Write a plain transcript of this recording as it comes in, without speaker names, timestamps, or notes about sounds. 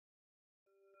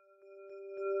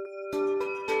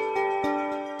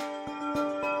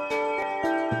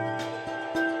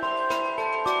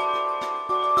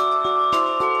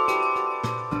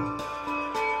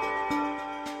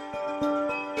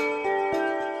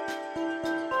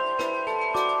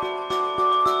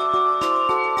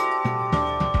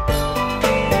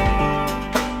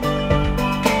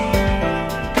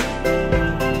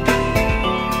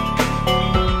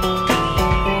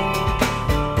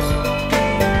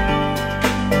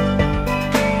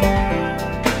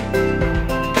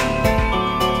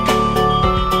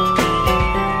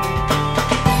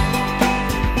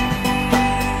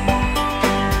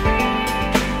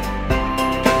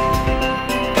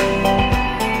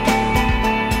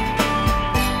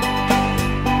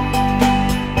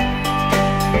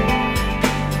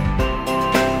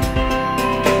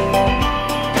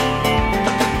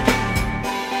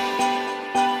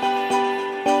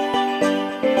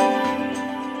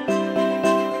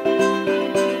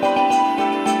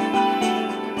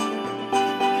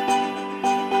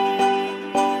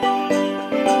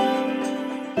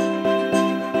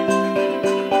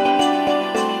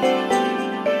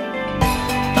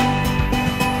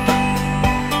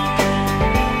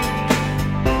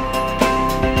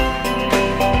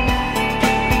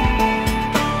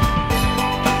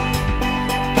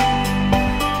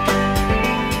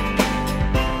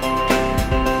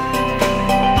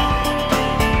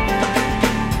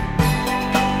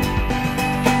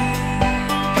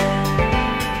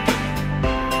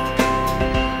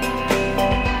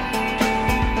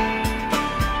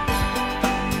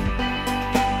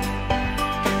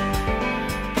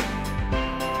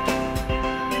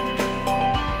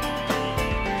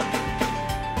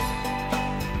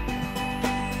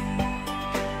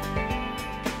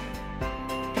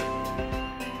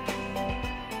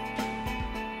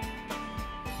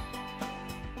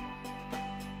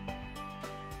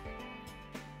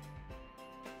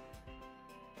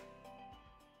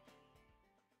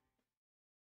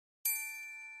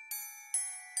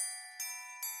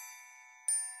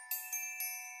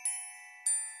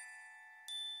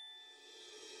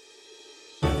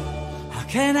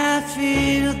can I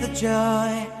feel the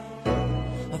joy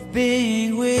of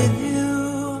being with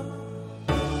you?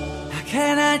 How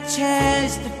can I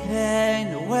chase the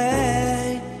pain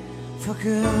away for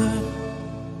good?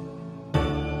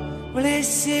 Well,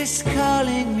 this is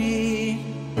calling me,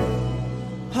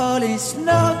 all is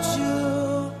not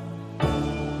true.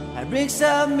 I bring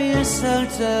some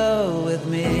mistletoe with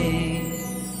me.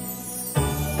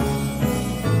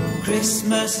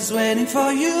 Christmas is waiting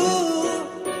for you.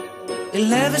 It'll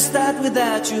never start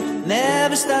without you,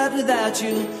 never start without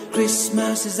you.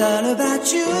 Christmas is all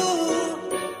about you.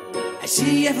 I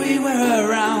see everywhere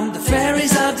around the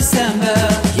fairies of December.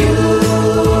 You,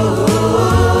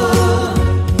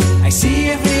 I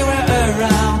see everywhere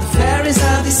around the fairies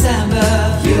of December.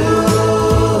 You,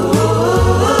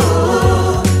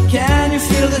 can you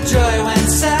feel the joy when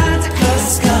Santa Claus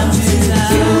has come to town?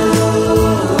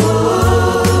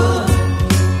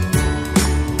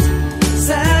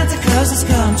 Santa Claus has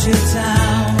come to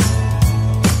town.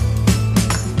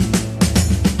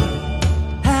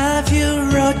 Have you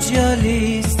wrote your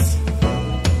list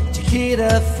to hit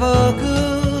up for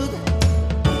good?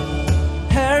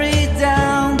 Hurry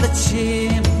down the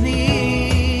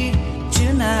chimney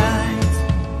tonight.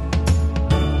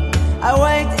 I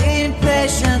wait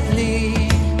impatiently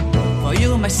for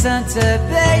you, my Santa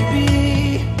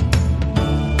baby.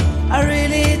 I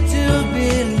really do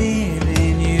believe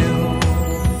in you.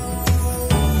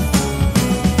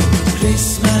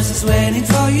 Christmas is waiting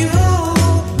for you.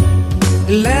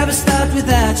 It'll never start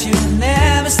without you,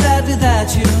 never start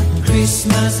without you.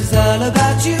 Christmas is all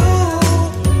about you.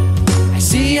 I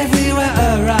see everywhere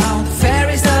around the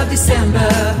fairies of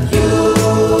December. You,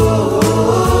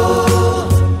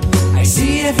 I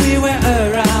see everywhere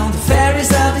around the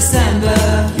fairies of December.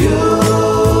 You,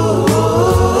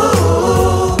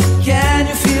 can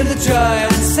you feel the joy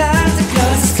when Santa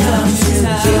Claus has come to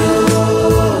town?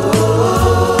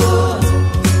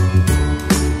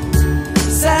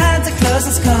 Santa Claus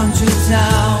has come to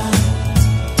town.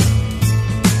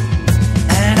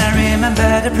 And I remember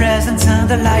the presents and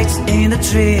the lights in the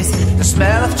trees, the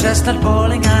smell of chestnut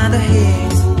boiling on the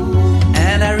heat.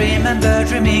 And I remember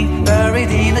dreaming, buried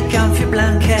in a comfy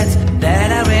blanket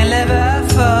that I will never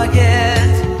forget.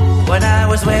 When I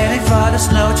was waiting for the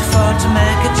snow to fall to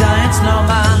make a giant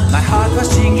snowman, my heart was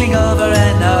jingling over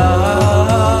and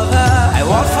over. I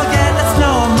won't forget that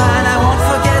snowman, I won't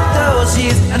forget those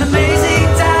years, an amazing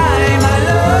time I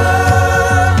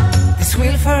love. This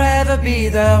will forever be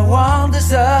the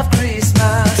wonders of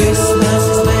Christmas. Christmas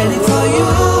is waiting for you.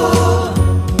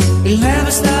 It'll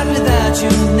never start without you,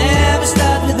 never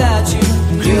start without you.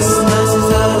 Christmas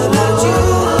is all about you.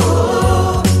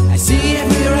 I see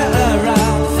everywhere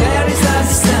around the fairies of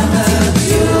December.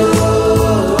 You,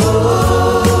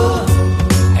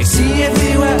 I see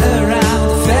everywhere around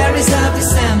the fairies of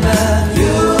December.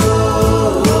 You,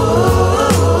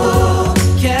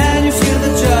 can you feel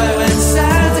the joy when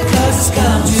Santa Claus has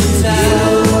come to town?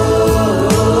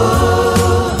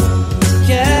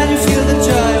 Can you feel the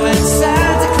joy when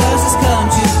Santa Claus has come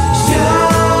to town?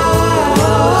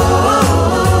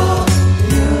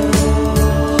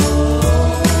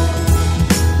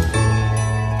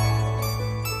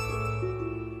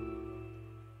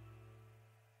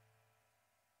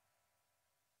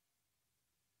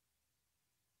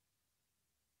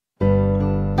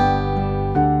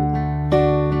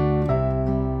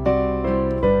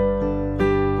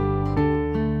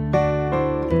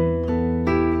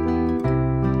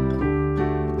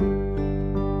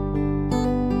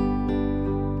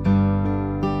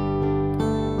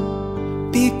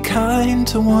 Be kind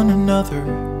to one another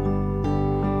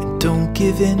and don't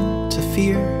give in to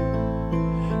fear.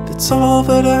 That's all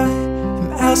that I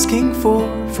am asking for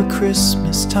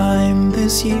Christmas time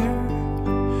this year.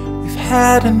 We've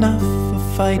had enough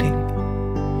of fighting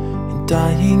and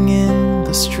dying in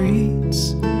the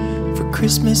streets. For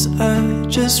Christmas I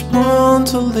just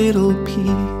want a little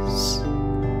peace.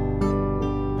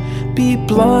 Be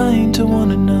blind to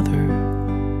one another,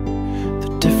 the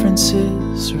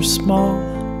differences are small.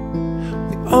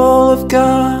 We all have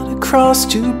got a cross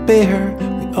to bear,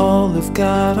 we all have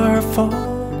got our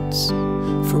faults.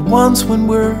 For once when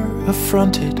we're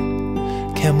affronted,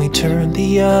 can we turn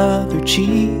the other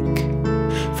cheek?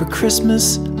 For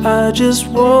Christmas I just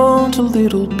want a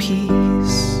little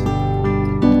peace.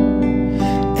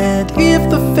 And if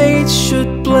the fates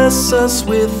should bless us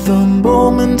with a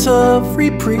moment of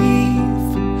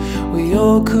reprieve, we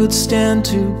all could stand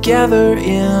together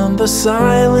in the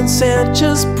silence and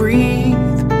just breathe.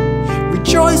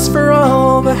 Rejoice for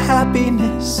all the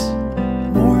happiness,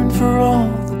 mourn for all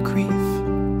the grief.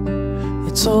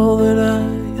 That's all that I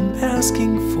am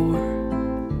asking for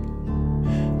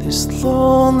this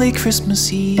lonely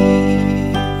Christmas Eve.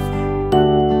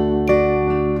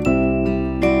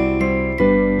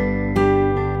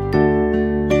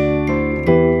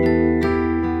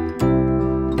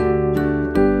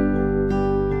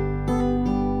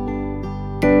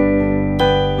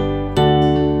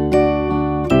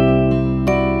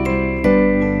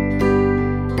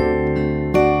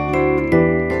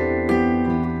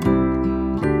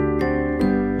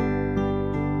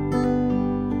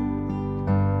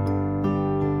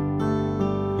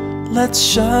 Let's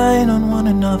shine on one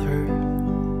another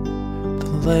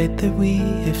the light that we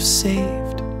have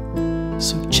saved.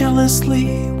 So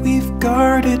jealously we've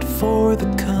guarded for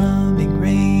the coming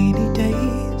rainy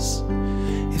days.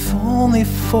 If only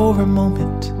for a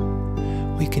moment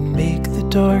we can make the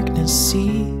darkness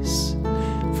cease.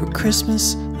 For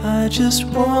Christmas I just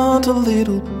want a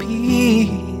little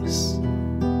peace.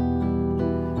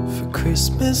 For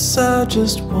Christmas I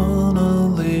just want a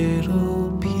little